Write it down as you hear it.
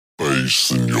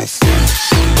face in your face.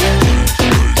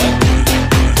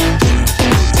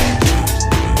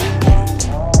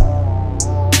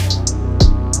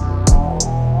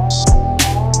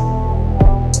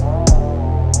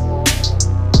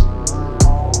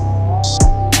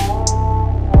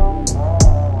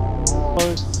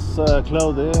 It's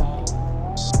cloudy day.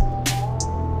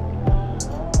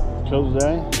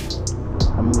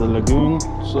 I'm in the lagoon,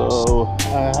 so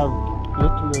I have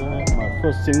literally my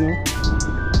first signal,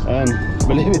 and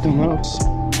believe it or not,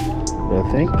 I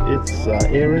think it's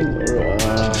an earring or a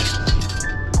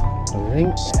ring.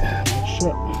 I'm not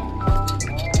sure.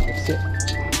 Let's see.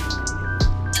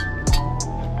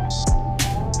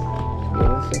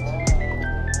 What is it?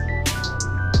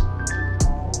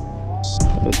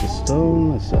 There's a stone,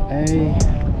 it's an A.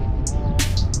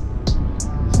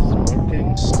 This is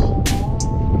markings.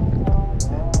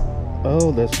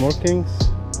 Oh, there's markings.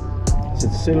 Is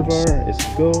it silver? Is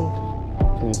it gold?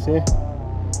 Can you see? I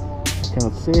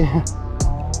cannot see.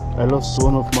 I lost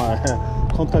one of my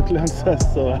contact lenses,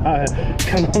 so I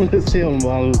can only see on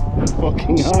one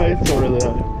fucking eye. Sorry,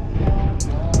 the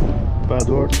bad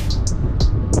word.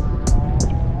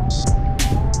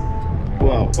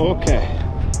 Wow, okay.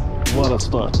 What a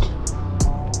start.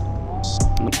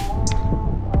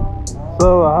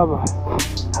 So I have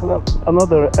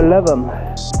another 11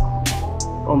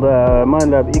 on the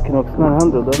Minelab Equinox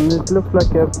 900, and it looks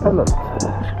like a pellet.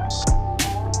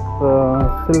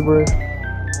 Silvery.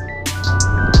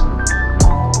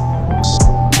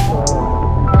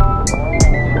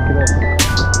 Check it out.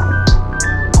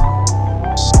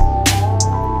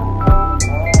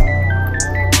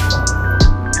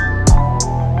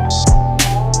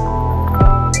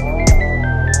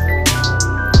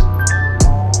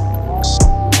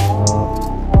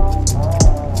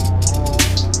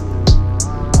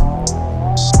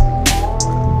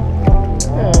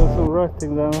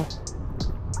 Writing down.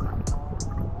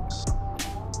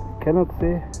 Cannot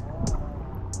see.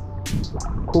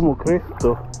 Como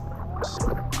Cristo.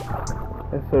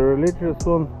 It's a religious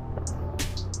one.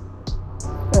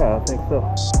 Yeah, I think so.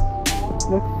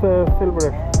 Looks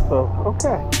silverish, so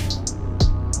okay.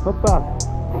 Not bad.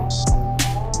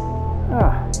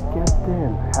 Get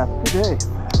in. Happy days.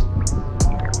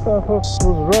 So I thought it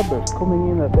was rubbish coming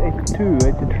in at 82,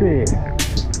 83.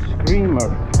 Screamer.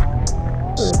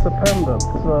 It's a pendant,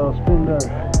 so it's been there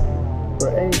for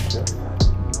ages.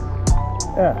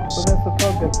 Yeah, but there's a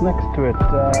target next to it,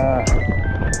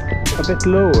 a bit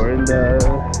lower in the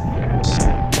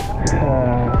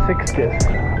 60s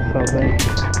something.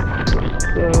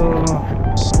 So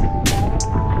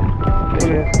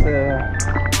maybe it's the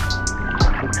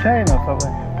chain or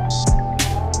something.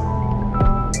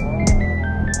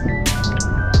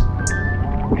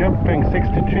 Jumping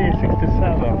 63,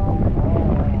 67.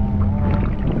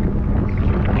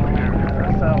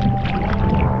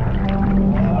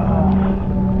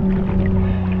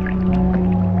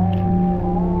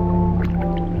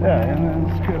 Yeah, and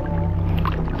it's good.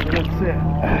 So let's see.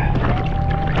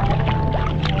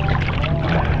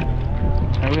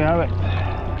 There we have it.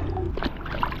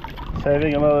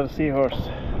 Saving another seahorse.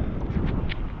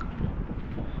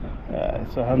 Yeah,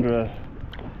 it's 100.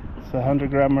 It's 100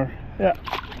 grammer. Yeah.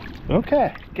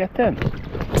 Okay, get in.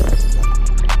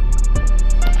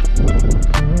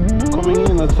 Coming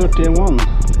in at 31.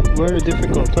 Very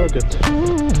difficult target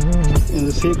in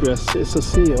the seagrass. It's a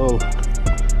seal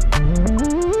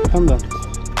pendant.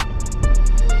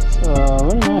 So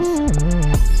very nice.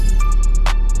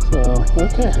 So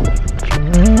okay.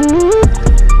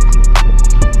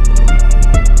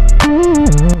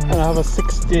 And I have a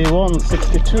 61,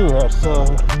 62 here, so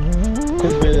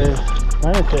could be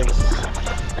many things.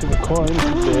 Could be coin,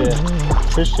 could be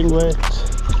fishing weight,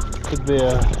 could be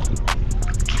a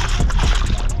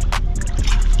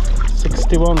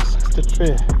 61,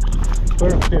 63,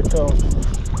 very clear tone.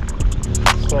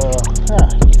 So yeah,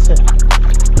 let's see if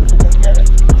we can get it.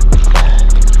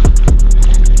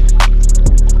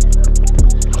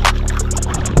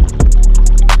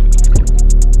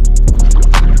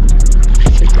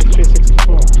 63,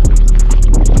 64.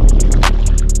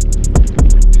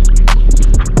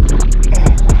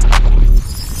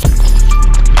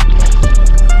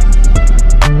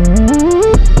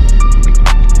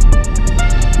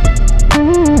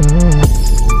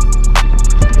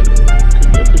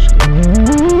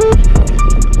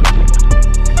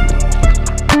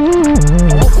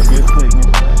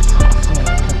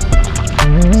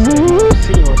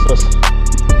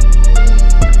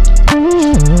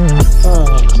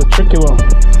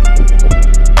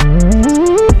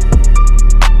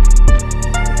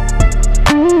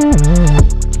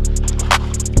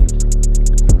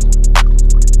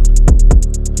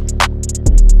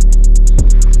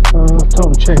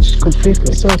 changed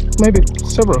completely, so maybe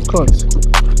several coins.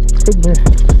 Could be.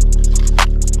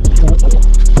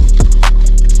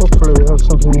 Hopefully we have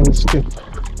something in the skip.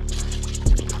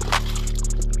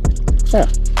 Yeah.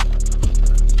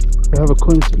 We have a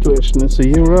coin situation. It's a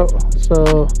euro,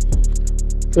 so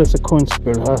there's a coin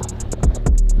spill here.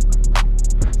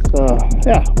 So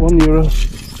yeah, €1.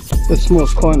 A small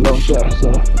coin down there,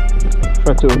 so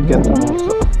try to get them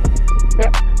also.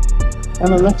 Yeah.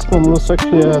 And the next one was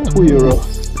actually a €2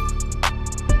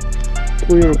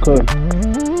 coin.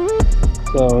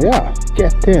 So yeah,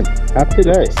 get in. Happy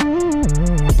days.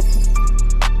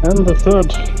 And the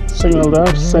third signal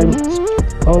there, same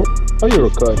a euro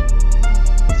coin.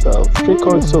 So 3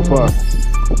 coins so far.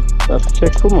 Let's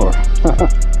check for more.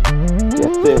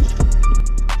 Get in.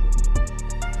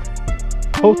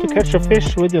 How to catch a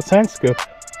fish with your sand scoop.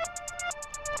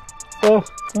 So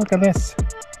look at this.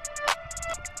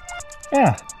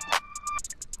 Yeah.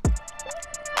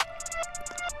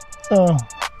 So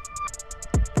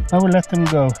I will let them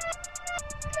go.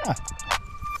 Yeah.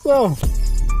 So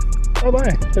bye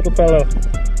bye, little fellow.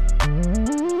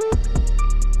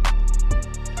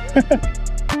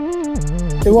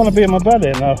 You want to be my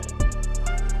buddy now.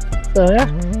 So yeah.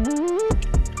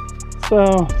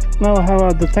 So now I have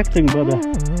a detecting buddy.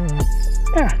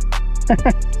 Yeah.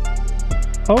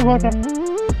 How about that?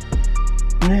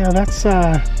 Yeah, that's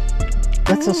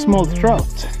a small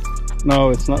trout. No,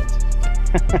 it's not.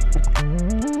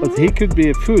 But he could be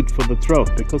a food for the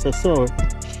trout, because I saw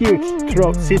huge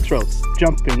sea trouts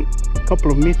jumping a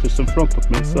couple of meters in front of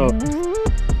me. So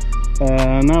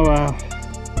now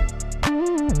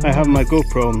I have my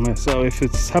GoPro on me, so if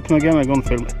it's happening again, I'm gonna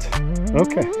film it.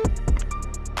 Okay.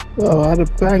 Oh, I had a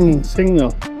banging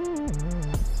signal.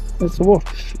 It's a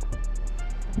watch.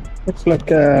 Looks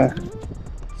like a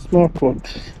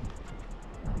smartwatch.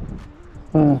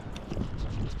 I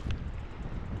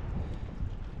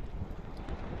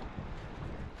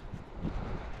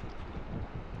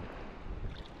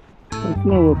don't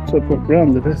know what type of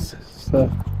brand it is. So.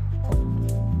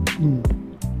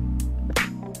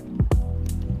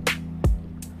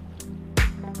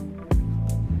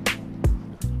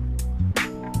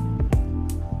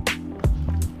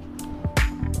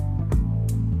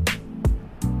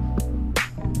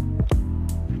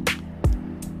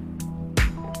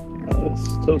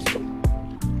 Toasted.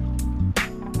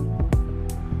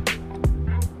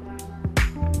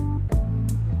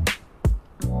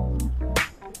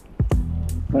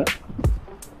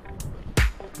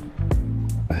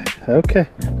 Okay.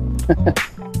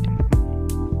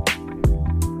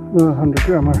 100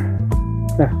 grammer.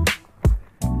 Yeah.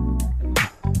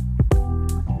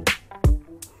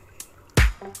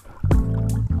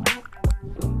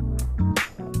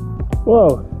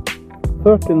 Wow.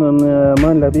 13 on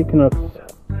Minelab Equinox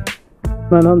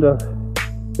 900.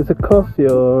 It's a coffee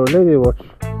or lady watch.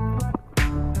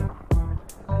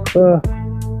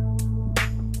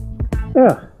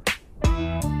 Yeah.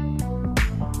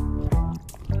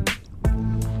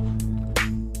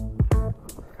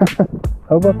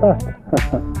 How about that?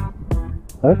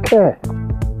 Okay.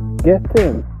 Get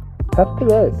in. Happy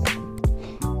days.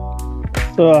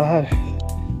 So I have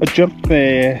a jump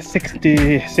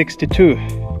 62.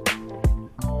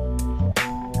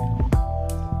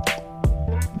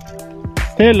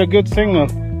 Still a good signal.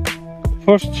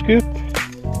 First scoop,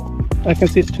 I can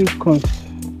see 2 coins.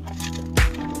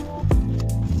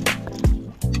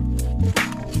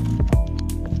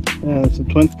 Yeah, it's a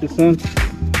 20 cents.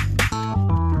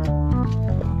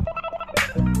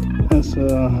 That's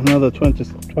another 20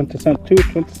 cents, 20 cents.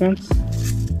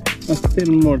 And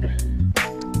still more in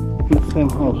the same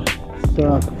hole.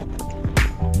 So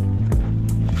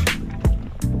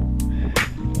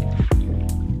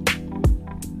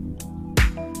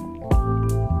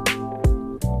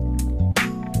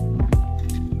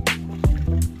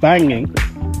banging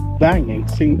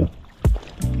signal.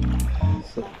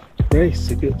 So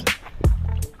crazy good.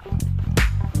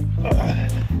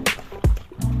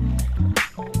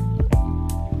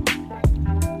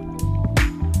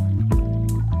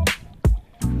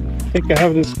 I think I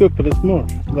have the scoop, but it's more.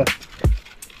 But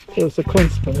there's a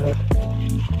constant there.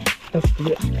 That's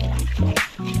good.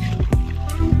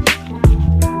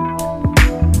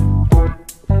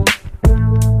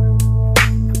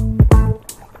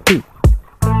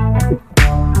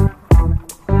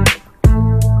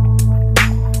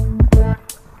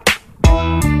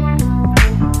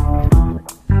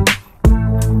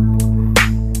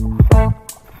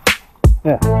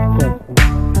 Yeah,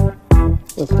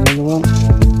 that's another one.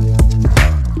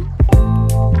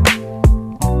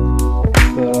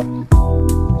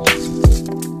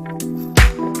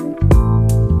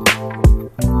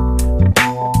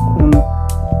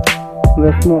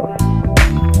 there's no.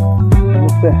 Let me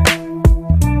see.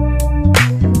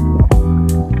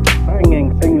 Hanging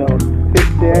signal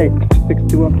 58,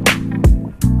 61.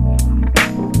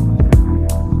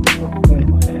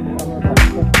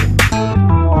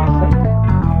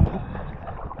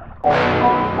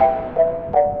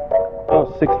 Oh,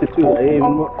 62,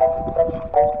 even more.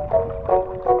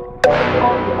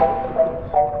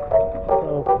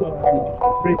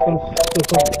 Frequency.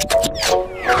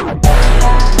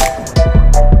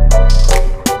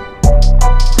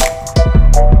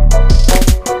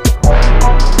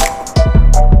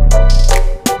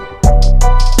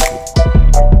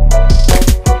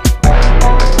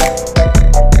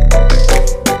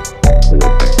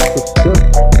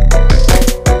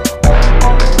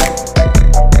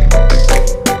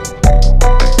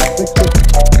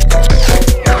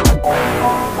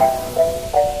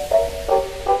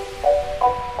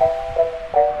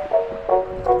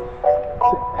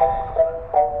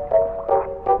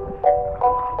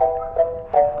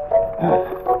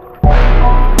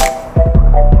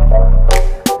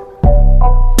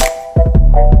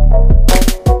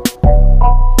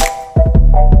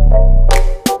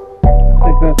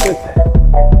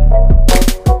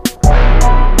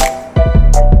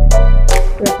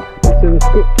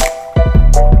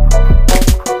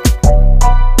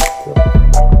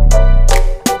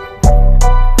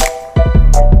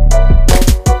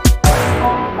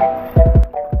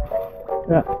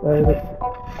 Yeah, there it is.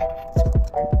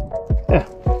 Yeah,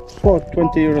 for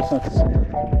 20 euro cents.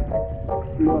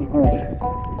 100.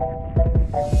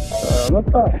 Not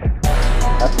bad.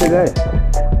 Happy day.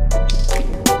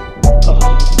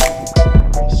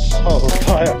 Oh, so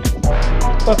tired.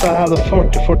 Thought I had a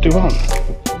 40-41.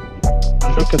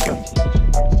 Look at that.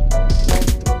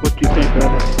 What do you think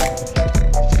that is?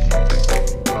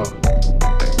 Oh.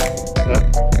 Yeah.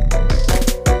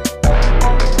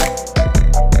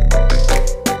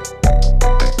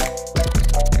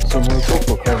 So my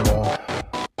GoPro camera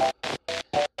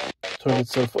turned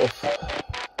itself off.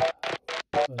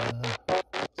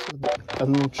 So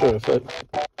I'm not sure if I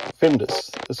filmed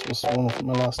this. This was one of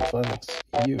my last findings.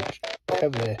 Huge,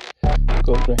 heavy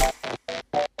gold ring.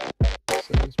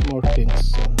 So there's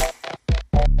markings and